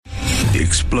The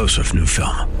explosive new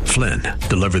film, Flynn,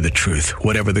 deliver the truth,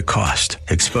 whatever the cost,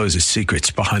 exposes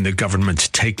secrets behind the government's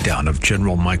takedown of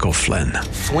General Michael Flynn.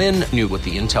 Flynn knew what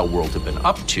the intel world had been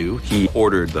up to. He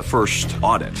ordered the first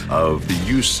audit of the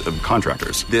use of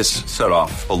contractors. This set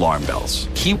off alarm bells.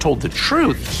 He told the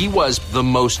truth. He was the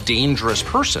most dangerous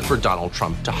person for Donald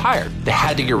Trump to hire. They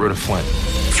had to get rid of Flynn.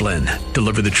 Flynn,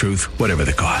 deliver the truth, whatever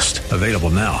the cost. Available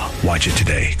now. Watch it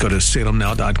today. Go to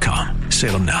salemnow.com.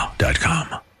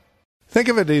 salemnow.com. Think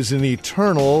of it as an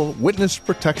eternal witness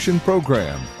protection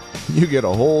program. You get a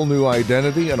whole new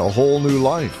identity and a whole new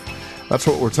life. That's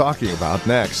what we're talking about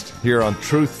next, here on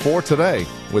Truth for Today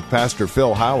with Pastor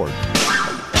Phil Howard.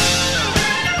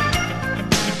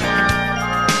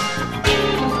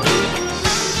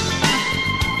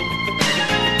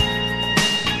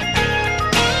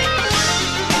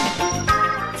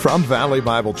 From Valley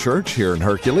Bible Church here in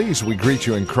Hercules, we greet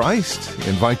you in Christ,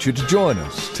 invite you to join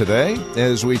us today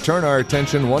as we turn our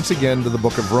attention once again to the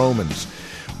book of Romans.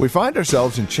 We find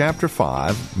ourselves in chapter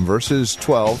 5, verses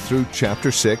 12 through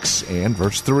chapter 6 and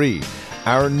verse 3.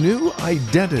 Our new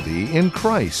identity in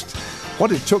Christ.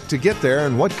 What it took to get there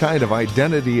and what kind of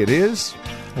identity it is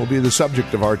will be the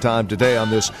subject of our time today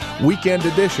on this weekend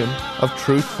edition of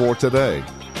Truth for Today.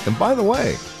 And by the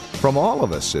way, from all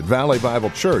of us at Valley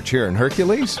Bible Church here in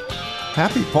Hercules,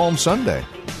 happy Palm Sunday.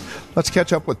 Let's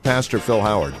catch up with Pastor Phil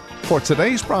Howard for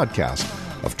today's broadcast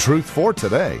of Truth for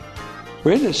Today.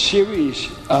 We're in a series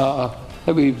that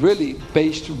we really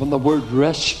based on the word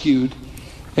rescued,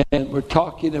 and we're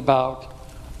talking about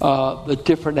the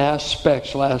different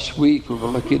aspects. Last week we were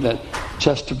looking at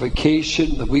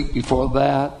justification. The week before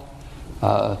that,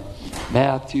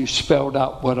 Matthew spelled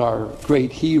out what our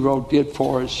great hero did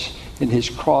for us in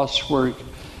his cross work.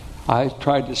 I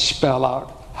tried to spell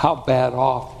out how bad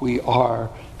off we are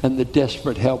and the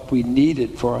desperate help we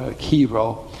needed for a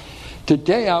hero.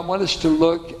 Today I want us to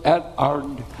look at our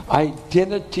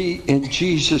identity in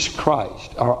Jesus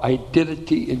Christ. Our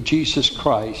identity in Jesus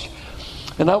Christ.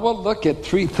 And I will look at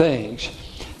three things.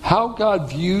 How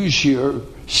God views your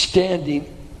standing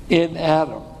in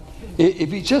Adam.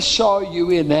 If he just saw you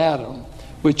in Adam,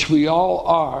 which we all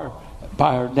are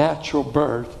by our natural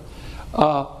birth,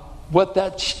 what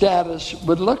that status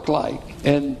would look like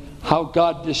and how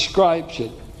God describes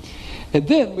it. And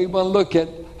then we want to look at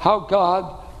how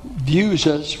God views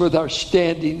us with our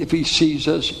standing if he sees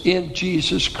us in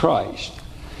Jesus Christ.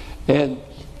 And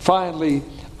finally,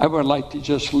 I would like to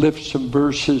just lift some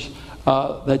verses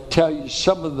that tell you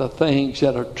some of the things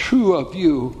that are true of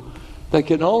you that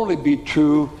can only be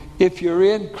true if you're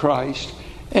in Christ.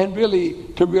 And really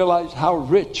to realize how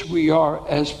rich we are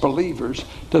as believers,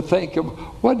 to think of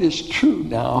what is true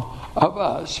now of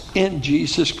us in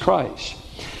Jesus Christ.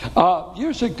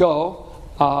 Years ago,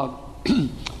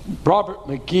 Robert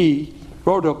McGee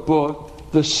wrote a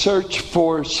book, The Search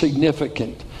for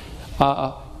Significance.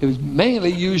 It was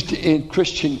mainly used in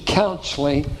Christian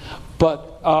counseling,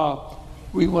 but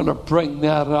we want to bring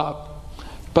that up.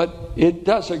 But it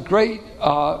does a great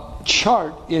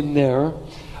chart in there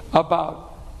about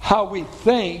how we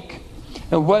think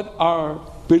and what our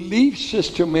belief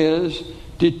system is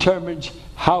determines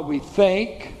how we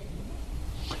think.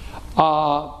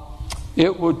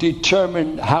 It will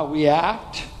determine how we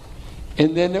act,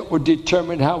 and then it will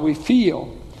determine how we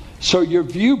feel. So your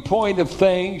viewpoint of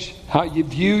things, how you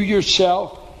view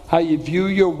yourself, how you view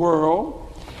your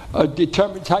world,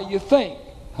 determines how you think,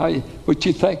 what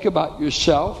you think about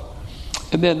yourself.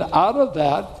 And then out of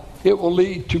that, it will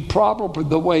lead to probably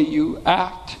the way you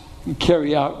act and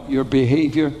carry out your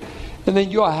behavior. And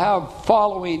then you'll have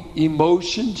following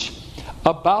emotions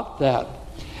about that.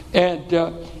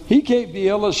 And he gave the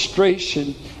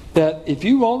illustration that if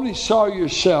you only saw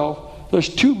yourself, there's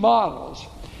two models.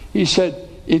 He said,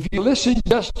 if you listen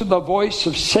just to the voice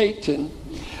of Satan,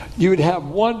 you would have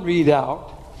one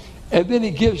readout. And then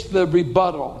he gives the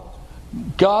rebuttal,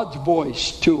 God's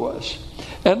voice to us.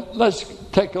 And let's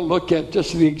take a look at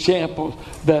just the examples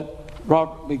that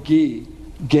Robert McGee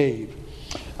gave.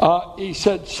 He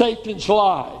said, Satan's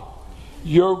lie.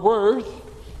 Your worth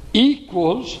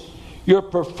equals your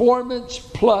performance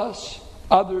plus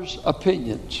others'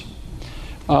 opinions.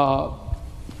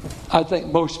 I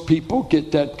think most people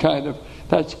get that kind of,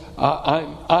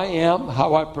 I am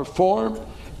how I perform,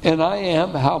 and I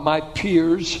am how my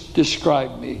peers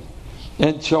describe me.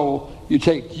 And so you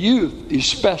take youth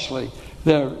especially,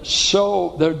 they're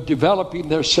developing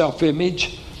their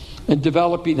self-image and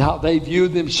developing how they view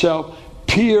themselves,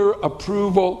 peer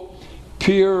approval,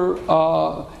 peer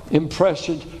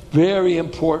impressions, very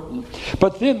important.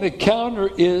 But then the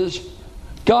counter is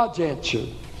God's answer.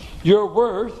 You're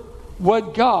worth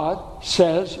what God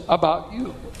says about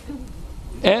you.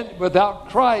 And without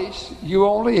Christ, you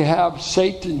only have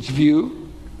Satan's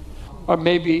view, or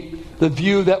maybe the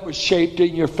view that was shaped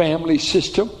in your family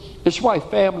system. That's why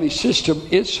family system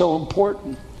is so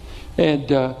important.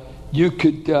 And you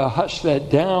could hush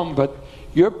that down, but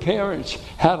your parents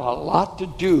had a lot to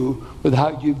do with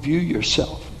how you view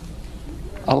yourself.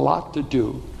 A lot to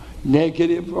do,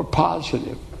 negative or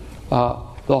positive.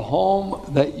 The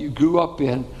home that you grew up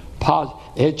in,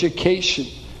 education,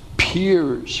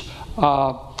 peers,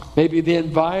 maybe the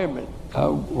environment,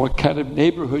 what kind of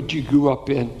neighborhood you grew up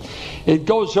in. It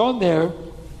goes on there,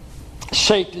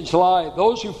 Satan's lie.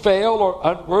 Those who fail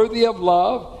are unworthy of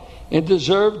love and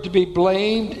deserve to be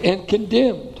blamed and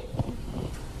condemned.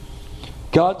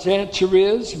 God's answer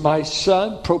is, my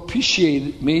son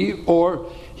propitiated me,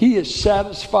 or he has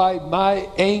satisfied my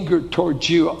anger towards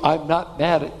you. I'm not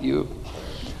mad at you.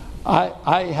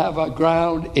 I have a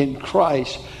ground in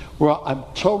Christ where I'm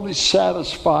totally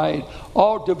satisfied.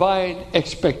 All divine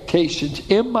expectations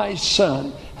in my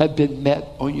son have been met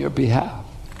on your behalf.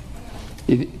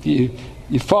 If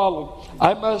you follow,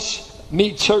 I must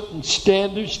meet certain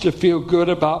standards to feel good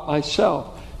about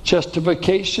myself.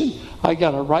 Justification, I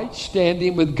got a right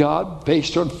standing with God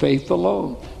based on faith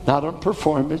alone, not on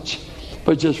performance,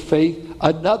 but just faith.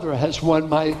 Another has won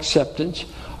my acceptance.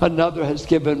 Another has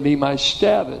given me my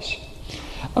status.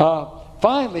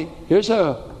 Finally, here's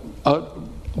a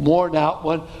worn out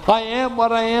one. I am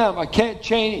what I am. I can't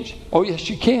change. Oh, yes,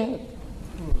 you can.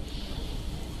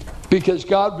 Because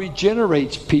God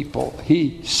regenerates people.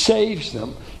 He saves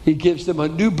them. He gives them a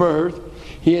new birth.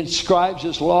 He inscribes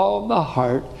His law on the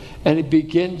heart, and He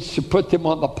begins to put them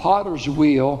on the potter's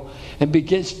wheel and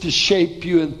begins to shape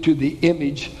you into the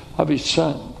image of His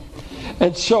Son.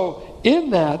 And so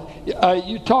in that,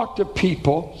 you talk to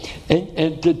people,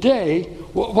 and today,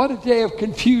 what a day of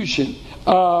confusion.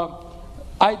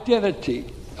 Identity.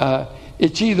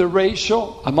 It's either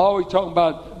racial, I'm always talking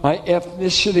about my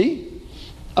ethnicity,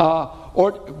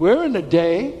 or we're in a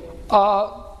day,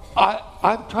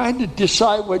 I'm trying to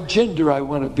decide what gender I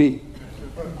want to be.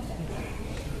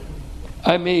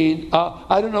 I mean,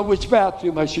 I don't know which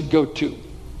bathroom I should go to.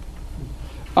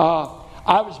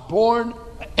 I was born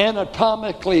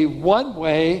anatomically one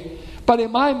way, but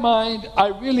in my mind, I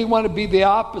really want to be the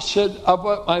opposite of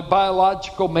what my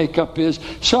biological makeup is.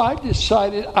 So I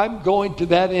decided I'm going to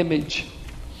that image.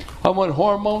 I want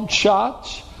hormone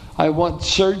shots. I want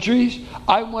surgeries.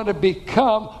 I want to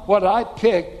become what I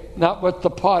picked, not what the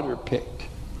potter picked.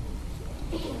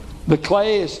 The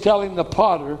clay is telling the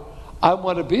potter, I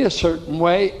want to be a certain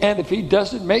way, and if he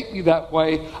doesn't make me that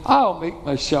way, I'll make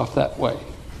myself that way.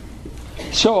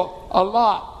 So a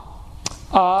lot.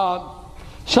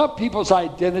 Some people's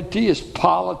identity is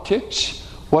politics.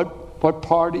 What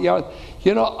party are?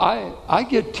 You know, I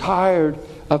get tired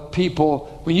of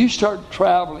people when you start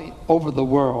traveling over the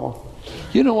world.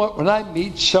 You know what? When I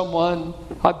meet someone,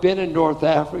 I've been in North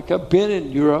Africa, been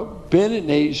in Europe, been in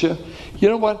Asia. You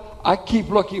know what? I keep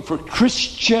looking for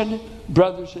Christian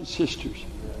brothers and sisters.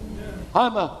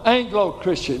 I'm an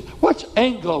Anglo-Christian. What's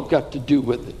Anglo got to do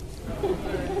with it?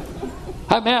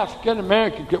 I'm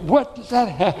African-American. What does that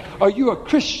have? Are you a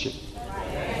Christian?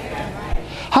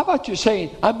 How about you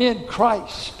saying, I'm in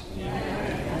Christ?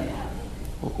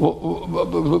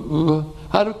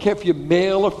 I don't care if you're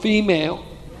male or female.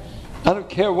 I don't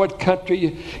care what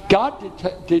country. God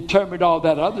determined all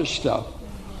that other stuff.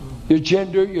 Your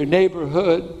gender, your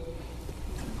neighborhood.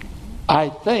 I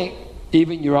think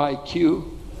even your IQ.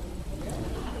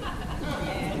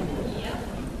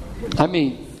 I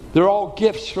mean, they're all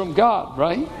gifts from God,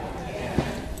 right?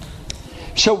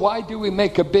 So why do we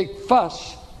make a big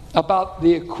fuss about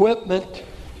the equipment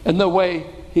and the way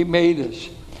He made us?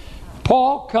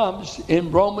 Paul comes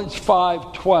in Romans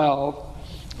 5:12,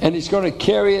 and he's going to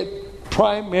carry it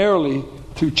primarily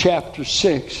through chapter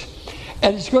 6.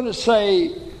 And he's going to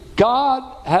say,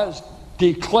 God has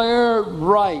declared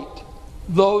right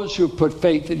those who put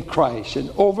faith in Christ.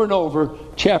 And over,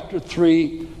 chapter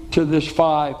 3 to this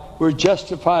 5, we're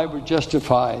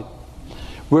justified.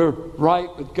 We're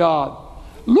right with God.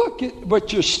 Look at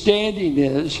what your standing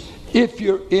is if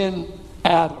you're in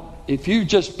Adam. If you've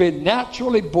just been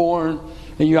naturally born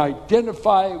and you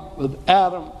identify with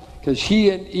Adam because he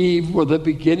and Eve were the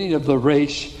beginning of the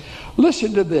race.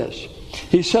 Listen to this.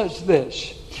 He says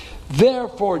this.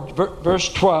 Therefore,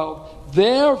 verse 12,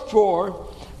 therefore,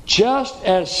 just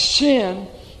as sin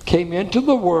came into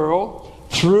the world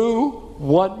through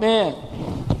one man.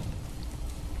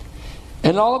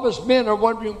 And all of us men are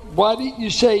wondering, why didn't you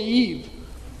say Eve?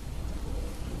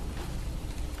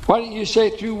 Why didn't you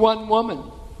say through one woman?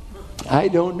 I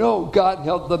don't know. God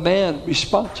held the man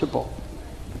responsible.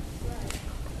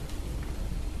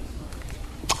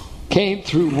 came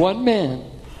through one man,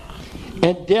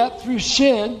 and death through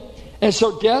sin. And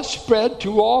so death spread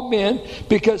to all men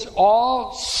because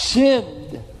all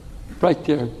sinned. Right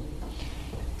there.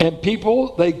 And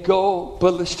people, they go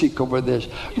ballistic over this.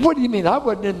 What do you mean? I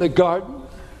wasn't in the garden.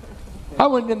 I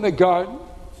wasn't in the garden.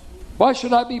 Why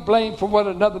should I be blamed for what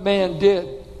another man did?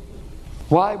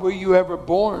 Why were you ever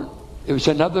born? It was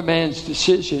another man's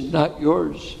decision, not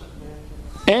yours.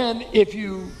 And if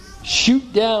you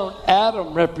shoot down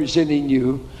Adam representing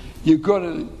you, you're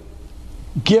going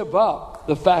to give up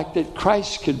the fact that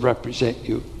Christ could represent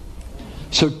you.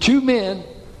 So 2 men,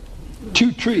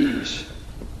 2 trees.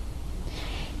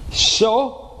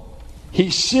 So he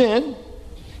sinned,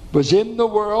 was in the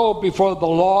world before the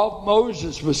law of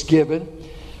Moses was given,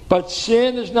 but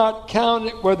sin is not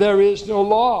counted where there is no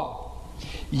law.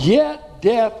 Yet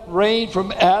death reigned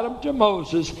from Adam to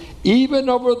Moses, even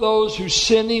over those whose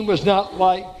sinning was not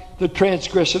like the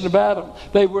transgression of Adam.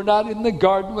 They were not in the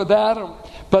garden with Adam,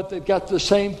 but they got the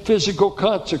same physical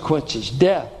consequences,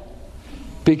 death.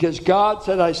 Because God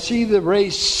said, I see the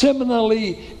race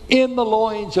similarly in the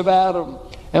loins of Adam.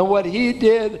 And what he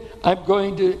did, I'm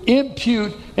going to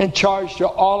impute and charge to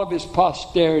all of his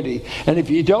posterity. And if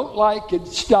you don't like it,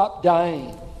 stop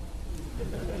dying.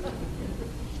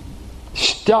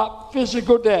 Stop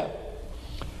physical death.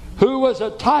 Who was a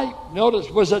type, notice,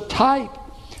 was a type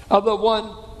of the one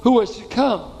who was to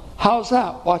come. How's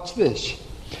that? Watch this.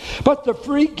 But the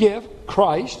free gift,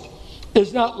 Christ,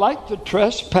 is not like the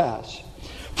trespass.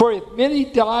 For if many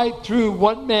died through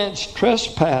one man's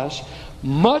trespass,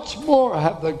 much more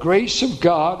have the grace of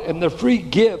God and the free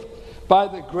gift by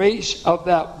the grace of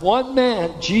that one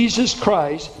man, Jesus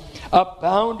Christ,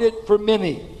 abounded for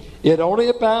many. It only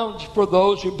abounds for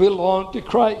those who belong to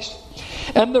Christ.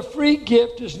 And the free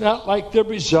gift is not like the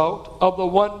result of the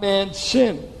one man's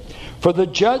sin. For the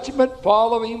judgment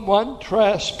following one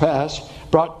trespass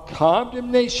brought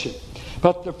condemnation,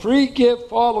 but the free gift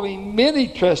following many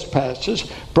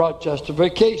trespasses brought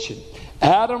justification.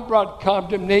 Adam brought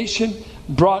condemnation,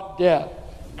 brought death.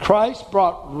 Christ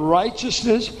brought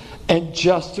righteousness and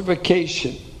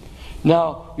justification.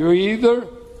 Now, you're either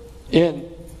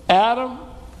in Adam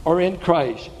or in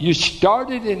Christ. You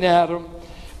started in Adam.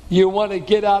 You want to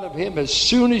get out of him as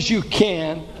soon as you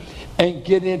can and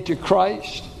get into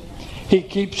Christ. He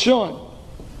keeps on.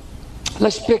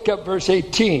 Let's pick up verse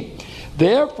 18.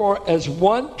 Therefore, as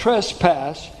one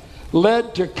trespass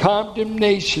led to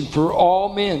condemnation for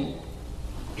all men,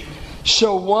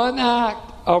 so one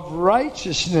act of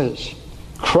righteousness,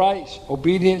 Christ,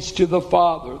 obedience to the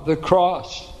Father, the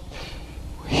cross,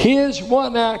 his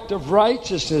one act of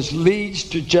righteousness leads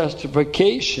to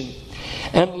justification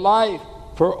and life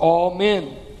for all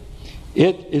men.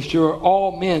 It is for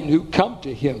all men who come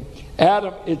to him.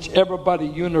 Adam, it's everybody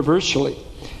universally.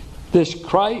 This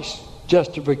Christ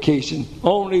justification,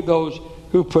 only those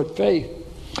who put faith.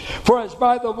 For as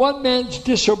by the one man's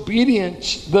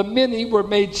disobedience the many were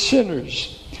made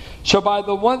sinners, so by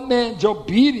the one man's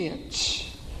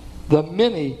obedience the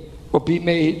many will be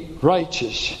made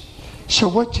righteous. So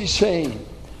what's he saying?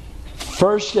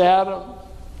 First Adam,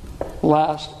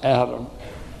 last Adam.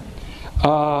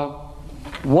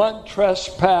 One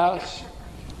trespass,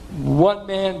 one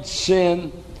man's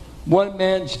sin, one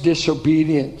man's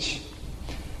disobedience.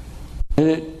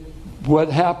 And what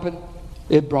happened?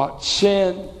 It brought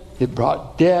sin, it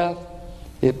brought death,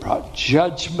 it brought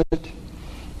judgment,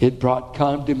 it brought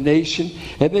condemnation.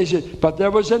 And they said, but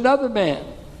there was another man,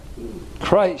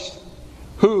 Christ,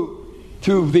 who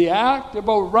through the act of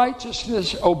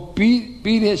righteousness,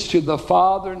 obedience to the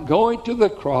Father and going to the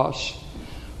cross,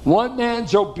 one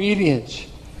man's obedience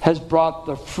has brought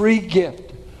the free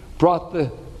gift, brought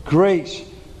the grace,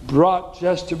 brought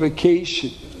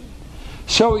justification.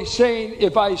 So he's saying,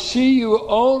 if I see you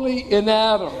only in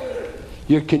Adam,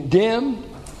 you're condemned.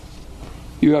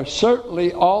 You are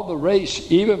certainly all the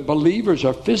race, even believers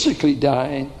are physically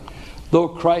dying, though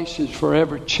Christ has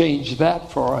forever changed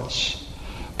that for us.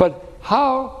 But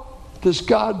how does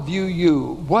God view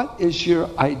you? What is your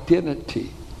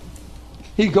identity?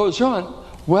 He goes on,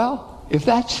 well, if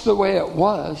that's the way it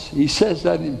was, he says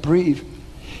that in brief,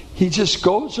 he just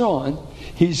goes on.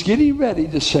 He's getting ready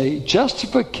to say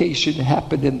justification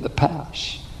happened in the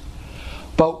past.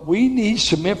 But we need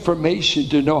some information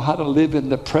to know how to live in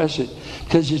the present,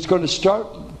 because he's going to start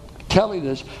telling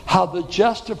us how the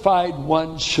justified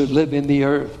ones should live in the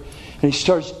earth. And he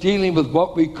starts dealing with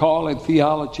what we call in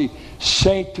theology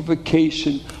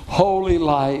sanctification, holy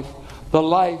life, the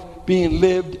life being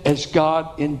lived as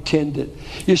God intended.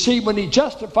 You see, when he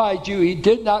justified you, he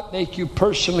did not make you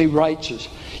personally righteous.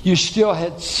 You still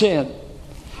had sin.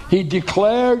 He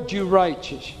declared you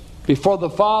righteous. before the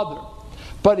Father.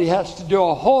 But He has to do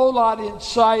a whole lot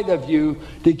inside of you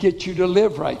to get you to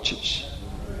live righteous.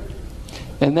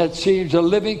 And that seems a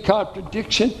living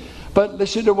contradiction, but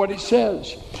listen to what He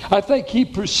says. I think He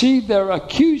perceived they're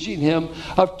accusing Him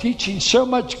of teaching so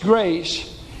much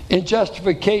grace in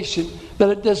justification that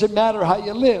it doesn't matter how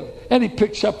you live. And He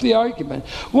picks up the argument.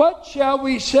 What shall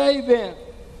we say then?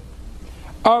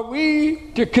 Are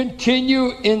we to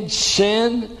continue in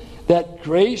sin that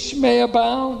grace may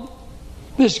abound?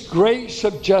 This grace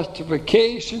of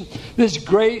justification, this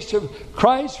grace of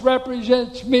Christ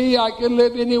represents me, I can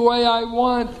live any way I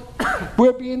want.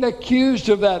 We're being accused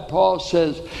of that, Paul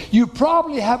says. You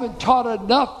probably haven't taught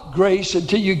enough grace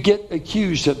until you get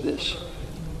accused of this.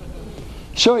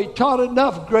 So he taught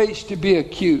enough grace to be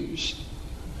accused.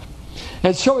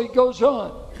 And so he goes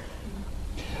on.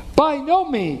 By no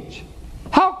means.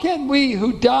 How can we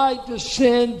who died to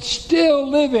sin still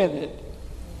live in it?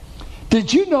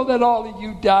 Did you know that all of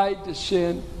you died to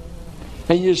sin?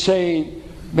 And you're saying,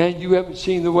 man, you haven't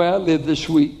seen the way I live this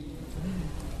week.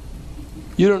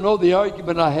 You don't know the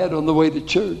argument I had on the way to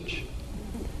church.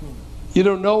 You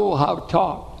don't know how to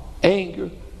talk, anger,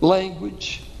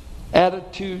 language,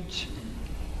 attitudes.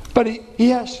 But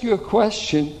he asks you a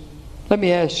question. Let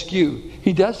me ask you.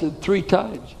 He does it 3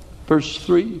 times. Verse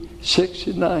 3, 6,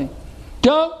 and 9.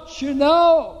 Don't you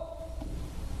know?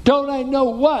 Don't I know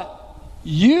what?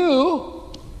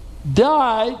 You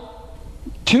died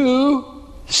to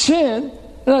sin.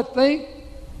 And I think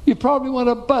you probably want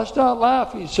to bust out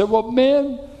laughing. He said, well,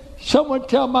 men, someone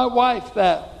tell my wife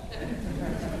that.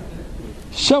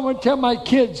 Someone tell my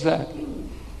kids that.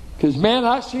 Because, man,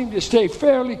 I seem to stay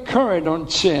fairly current on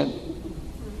sin.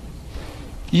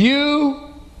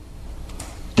 You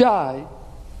died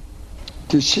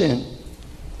to sin.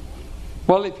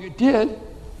 Well, if you did,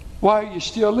 why are you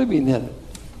still living in it?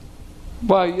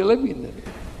 Why are you living in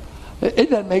it? It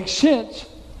doesn't make sense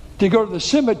to go to the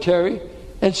cemetery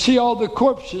and see all the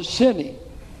corpses sinning.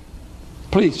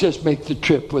 Please just make the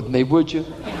trip with me, would you?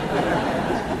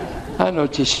 I know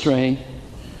it's a strain.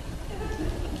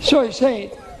 So he's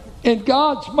saying, in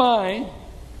God's mind,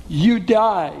 you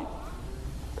died.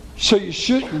 So you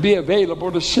shouldn't be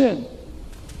available to sin.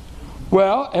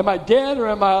 Well, am I dead or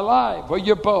am I alive? Well,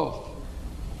 you're both.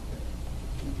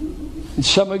 And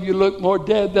some of you look more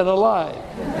dead than alive.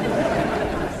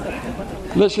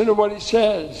 Listen to what he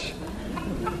says.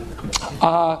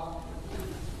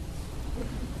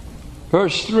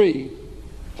 Verse 3.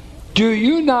 Do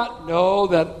you not know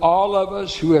that all of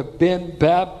us who have been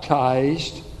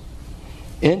baptized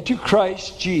into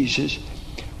Christ Jesus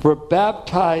were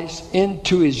baptized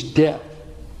into his death?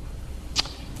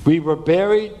 We were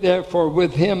buried, therefore,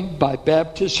 with him by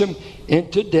baptism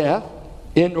into death,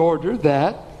 in order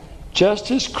that,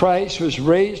 just as Christ was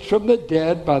raised from the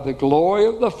dead by the glory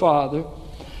of the Father,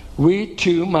 we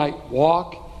too might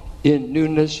walk in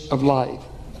newness of life.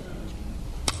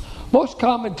 Most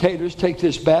commentators take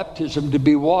this baptism to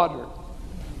be water.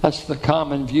 That's the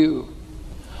common view.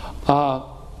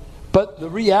 But the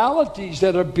realities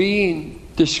that are being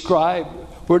described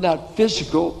were not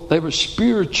physical, they were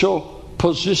spiritual,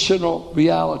 positional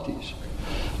realities.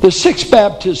 There's 6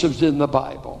 baptisms in the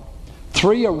Bible.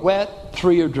 3 are wet,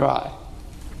 3 are dry.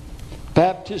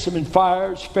 Baptism in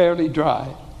fire is fairly dry.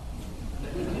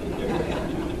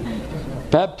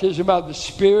 Baptism of the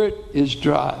Spirit is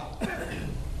dry.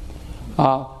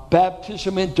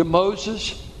 Baptism into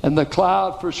Moses and the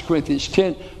cloud, 1 Corinthians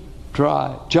 10,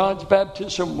 dry. John's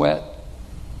baptism, wet.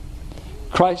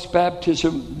 Christ's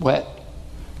baptism, wet.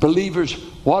 Believers'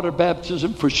 water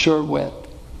baptism, for sure, wet.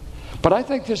 But I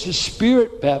think this is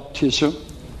Spirit baptism,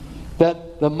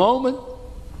 that the moment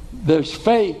there's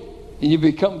faith and you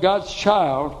become God's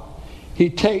child, he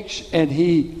takes and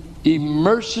he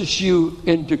immerses you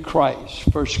into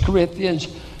Christ. 1 Corinthians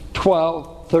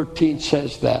 12:13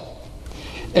 says that.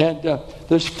 And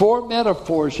there's 4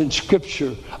 metaphors in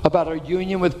Scripture about our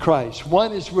union with Christ.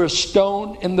 One is we're a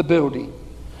stone in the building,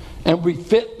 and we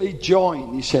fitly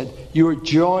join. He said, you are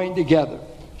joined together.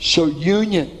 So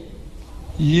union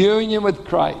with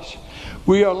Christ.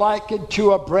 We are likened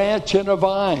to a branch and a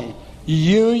vine.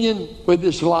 Union with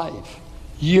his life.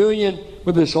 Union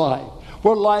with his life.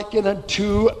 We're likened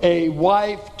unto a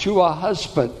wife to a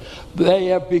husband. They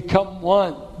have become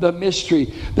one. The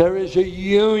mystery. There is a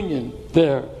union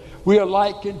there. We are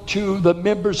likened to the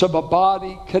members of a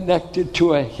body connected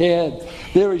to a head.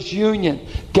 There is union.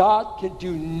 God can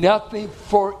do nothing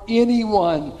for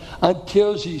anyone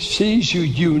until he sees you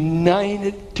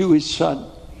united to his Son.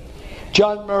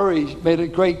 John Murray made a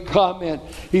great comment.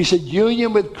 He said,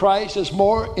 union with Christ is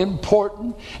more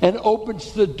important and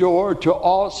opens the door to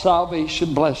all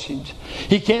salvation blessings.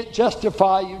 He can't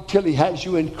justify you till he has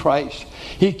you in Christ.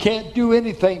 He can't do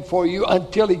anything for you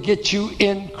until he gets you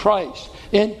in Christ.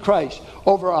 In Christ.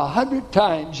 Over 100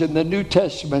 times in the New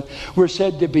Testament, we're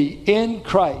said to be in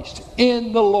Christ,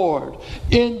 in the Lord,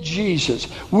 in Jesus.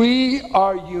 We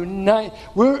are united.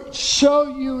 We're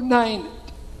so united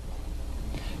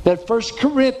that 1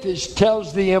 Corinthians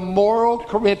tells the immoral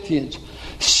Corinthians,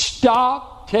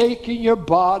 stop taking your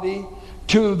body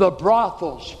to the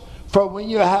brothels. For when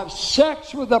you have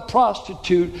sex with a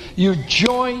prostitute, you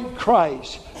join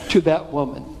Christ to that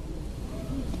woman.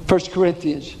 1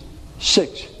 Corinthians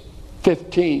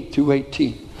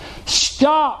 6:15-18.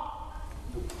 Stop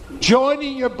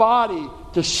joining your body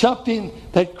to something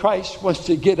that Christ wants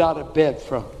to get out of bed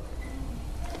from.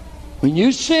 When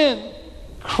you sin,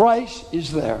 Christ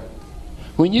is there.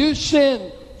 When you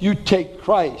sin, you take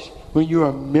Christ when you're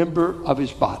a member of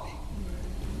his body.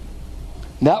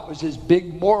 And that was his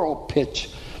big moral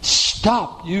pitch.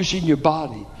 Stop using your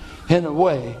body in a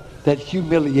way that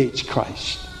humiliates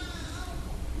Christ.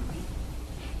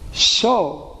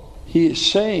 So he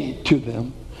is saying to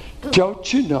them,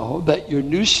 don't you know that your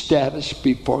new status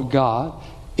before God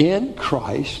in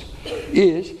Christ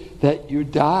is that you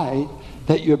died,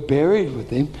 that you're buried with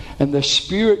him, and the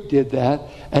Spirit did that,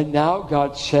 and now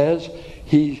God says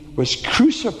he was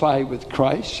crucified with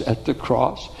Christ at the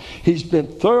cross. He's been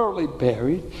thoroughly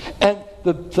buried, and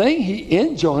the thing he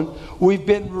ends on, we've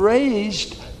been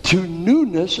raised to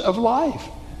newness of life.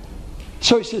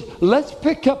 So he says, let's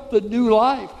pick up the new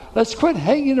life. Let's quit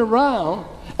hanging around,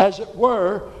 as it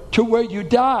were, to where you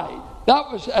died. That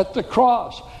was at the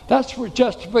cross. That's for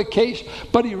justification.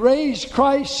 But he raised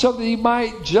Christ so that he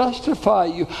might justify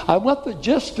you. I want the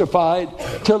justified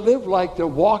to live like they're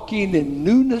walking in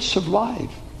newness of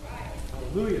life.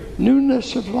 Hallelujah.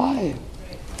 Newness of life.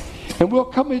 And we'll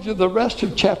come into the rest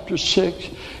of chapter 6.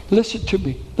 Listen to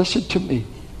me. Listen to me.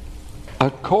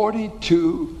 According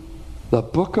to the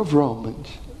book of Romans,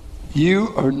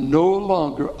 you are no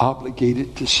longer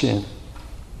obligated to sin.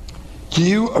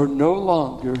 You are no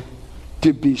longer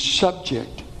to be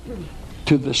subject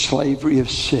to the slavery of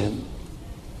sin.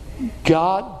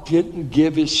 God didn't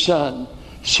give his son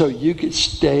so you could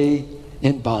stay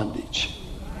in bondage.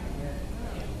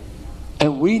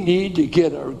 And we need to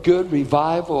get a good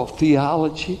revival of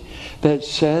theology that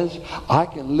says, I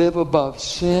can live above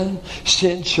sin.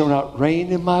 Sin shall not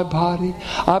reign in my body.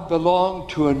 I belong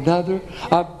to another.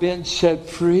 I've been set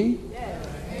free.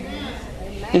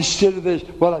 Instead of this,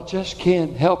 well, I just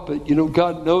can't help it. You know,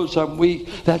 God knows I'm weak.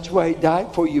 That's why he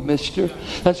died for you, mister.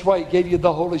 That's why he gave you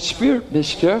the Holy Spirit,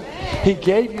 mister. He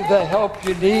gave you the help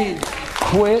you need.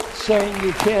 Quit saying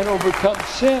you can't overcome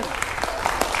sin.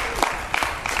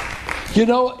 You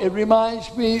know, it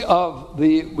reminds me of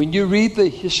when you read the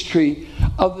history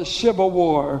of the Civil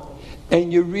War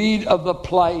and you read of the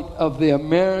plight of the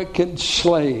American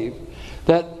slave,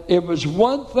 that it was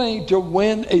one thing to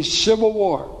win a civil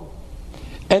war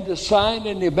and to sign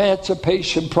an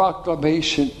Emancipation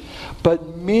Proclamation,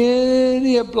 but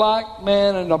many a black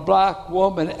man and a black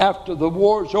woman after the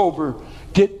war's over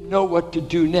didn't know what to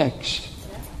do next.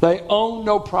 They owned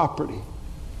no property.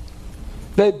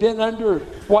 They'd been under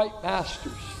white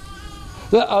masters.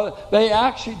 They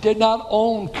actually did not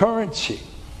own currency.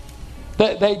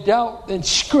 They dealt in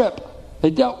scrip. They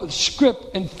dealt with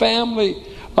scrip and family.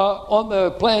 On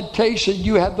the plantation,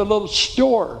 you had the little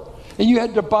store, and you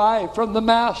had to buy from the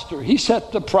master. He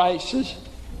set the prices.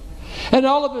 And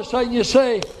all of a sudden you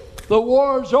say, the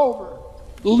war's over.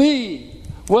 Lee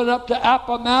went up to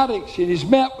Appomattox, and he's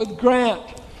met with Grant.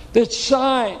 That's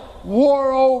signed,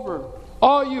 war over.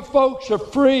 All you folks are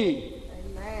free.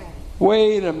 Amen.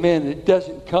 Wait a minute. It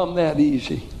doesn't come that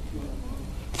easy.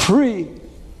 Free.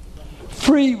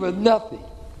 Free with nothing.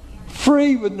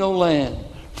 Free with no land.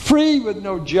 Free with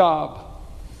no job.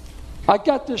 I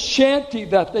got this shanty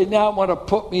that they now want to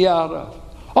put me out of.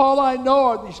 All I know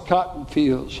are these cotton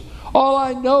fields. All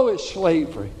I know is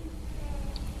slavery.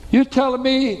 You're telling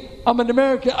me I'm an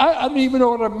American. I don't even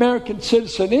know what an American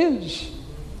citizen is.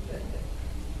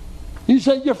 You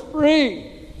say you're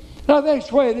free. Now that's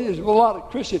the way it is with a lot of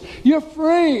Christians. You're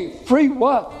free. Free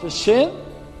what? To sin?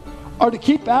 Or to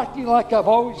keep acting like I've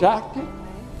always acted?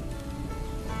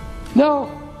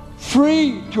 No.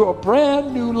 Free to a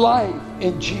brand new life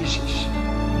in Jesus.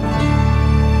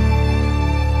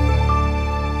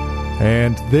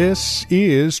 And this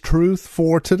is Truth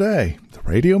for Today, the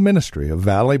radio ministry of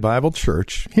Valley Bible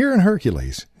Church here in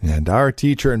Hercules, and our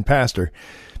teacher and pastor,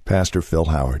 Pastor Phil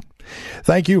Howard.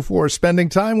 Thank you for spending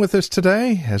time with us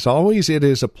today. As always, it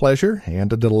is a pleasure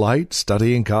and a delight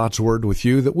studying God's Word with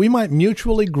you that we might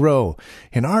mutually grow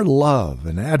in our love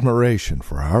and admiration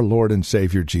for our Lord and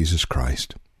Savior Jesus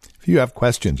Christ. If you have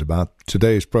questions about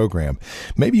today's program,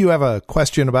 maybe you have a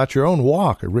question about your own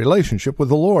walk or relationship with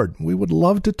the Lord, we would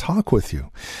love to talk with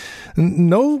you.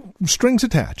 No strings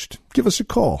attached. Give us a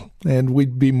call, and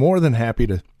we'd be more than happy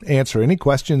to answer any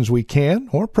questions we can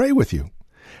or pray with you.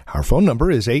 Our phone number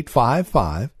is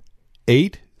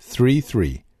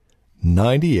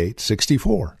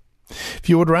 855-833-9864. If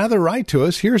you would rather write to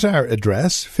us, here's our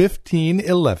address,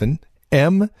 1511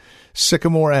 M.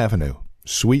 Sycamore Avenue,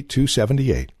 Suite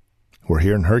 278. We're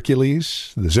here in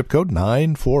Hercules, the zip code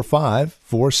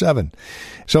 94547.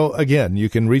 So again, you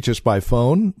can reach us by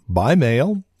phone, by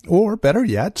mail, or better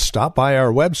yet, stop by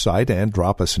our website and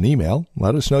drop us an email.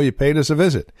 Let us know you paid us a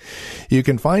visit. You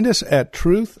can find us at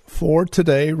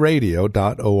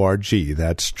truthfortodayradio.org.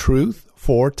 That's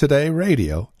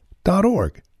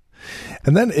truthfortodayradio.org.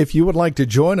 And then if you would like to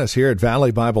join us here at Valley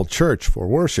Bible Church for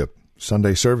worship,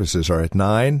 Sunday services are at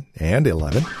 9 and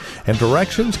 11, and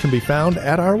directions can be found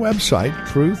at our website,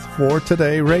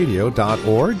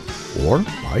 truthfortodayradio.org, or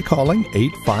by calling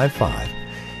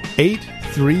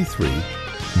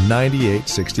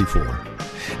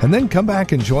 855-833-9864. And then come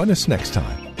back and join us next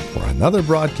time for another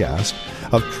broadcast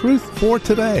of Truth for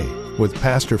Today with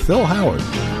Pastor Phil Howard.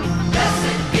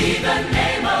 Blessed be the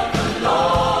name of the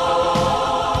Lord.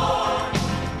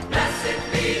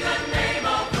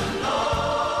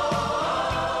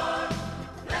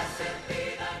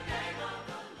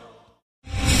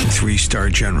 Three-star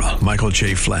General Michael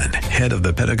J. Flynn, head of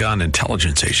the Pentagon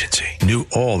Intelligence Agency, knew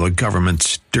all the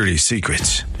government's dirty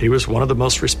secrets. He was one of the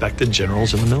most respected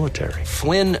generals in the military.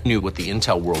 Flynn knew what the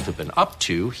intel world had been up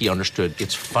to. He understood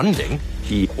its funding.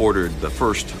 He ordered the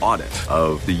first audit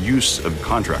of the use of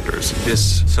contractors.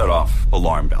 This set off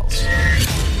alarm bells.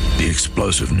 The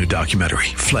explosive new documentary,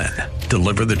 Flynn,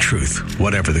 Deliver the Truth,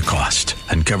 Whatever the Cost,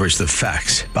 uncovers the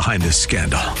facts behind this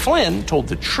scandal. Flynn told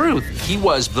the truth. He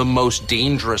was the most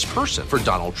dangerous person for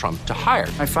Donald Trump to hire.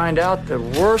 I find out the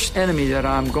worst enemy that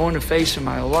I'm going to face in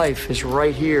my life is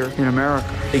right here in America.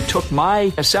 They took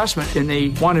my assessment and they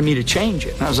wanted me to change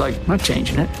it. And I was like, I'm not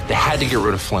changing it. They had to get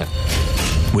rid of Flynn.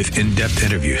 With in-depth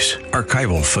interviews,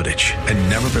 archival footage, and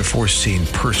never-before-seen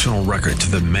personal records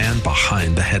of the man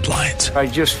behind the headlines. I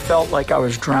just felt like I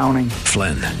was drowning.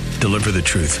 Flynn, Deliver the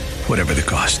Truth, Whatever the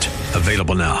Cost.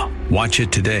 Available now. Watch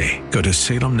it today. Go to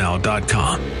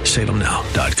salemnow.com.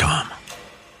 salemnow.com.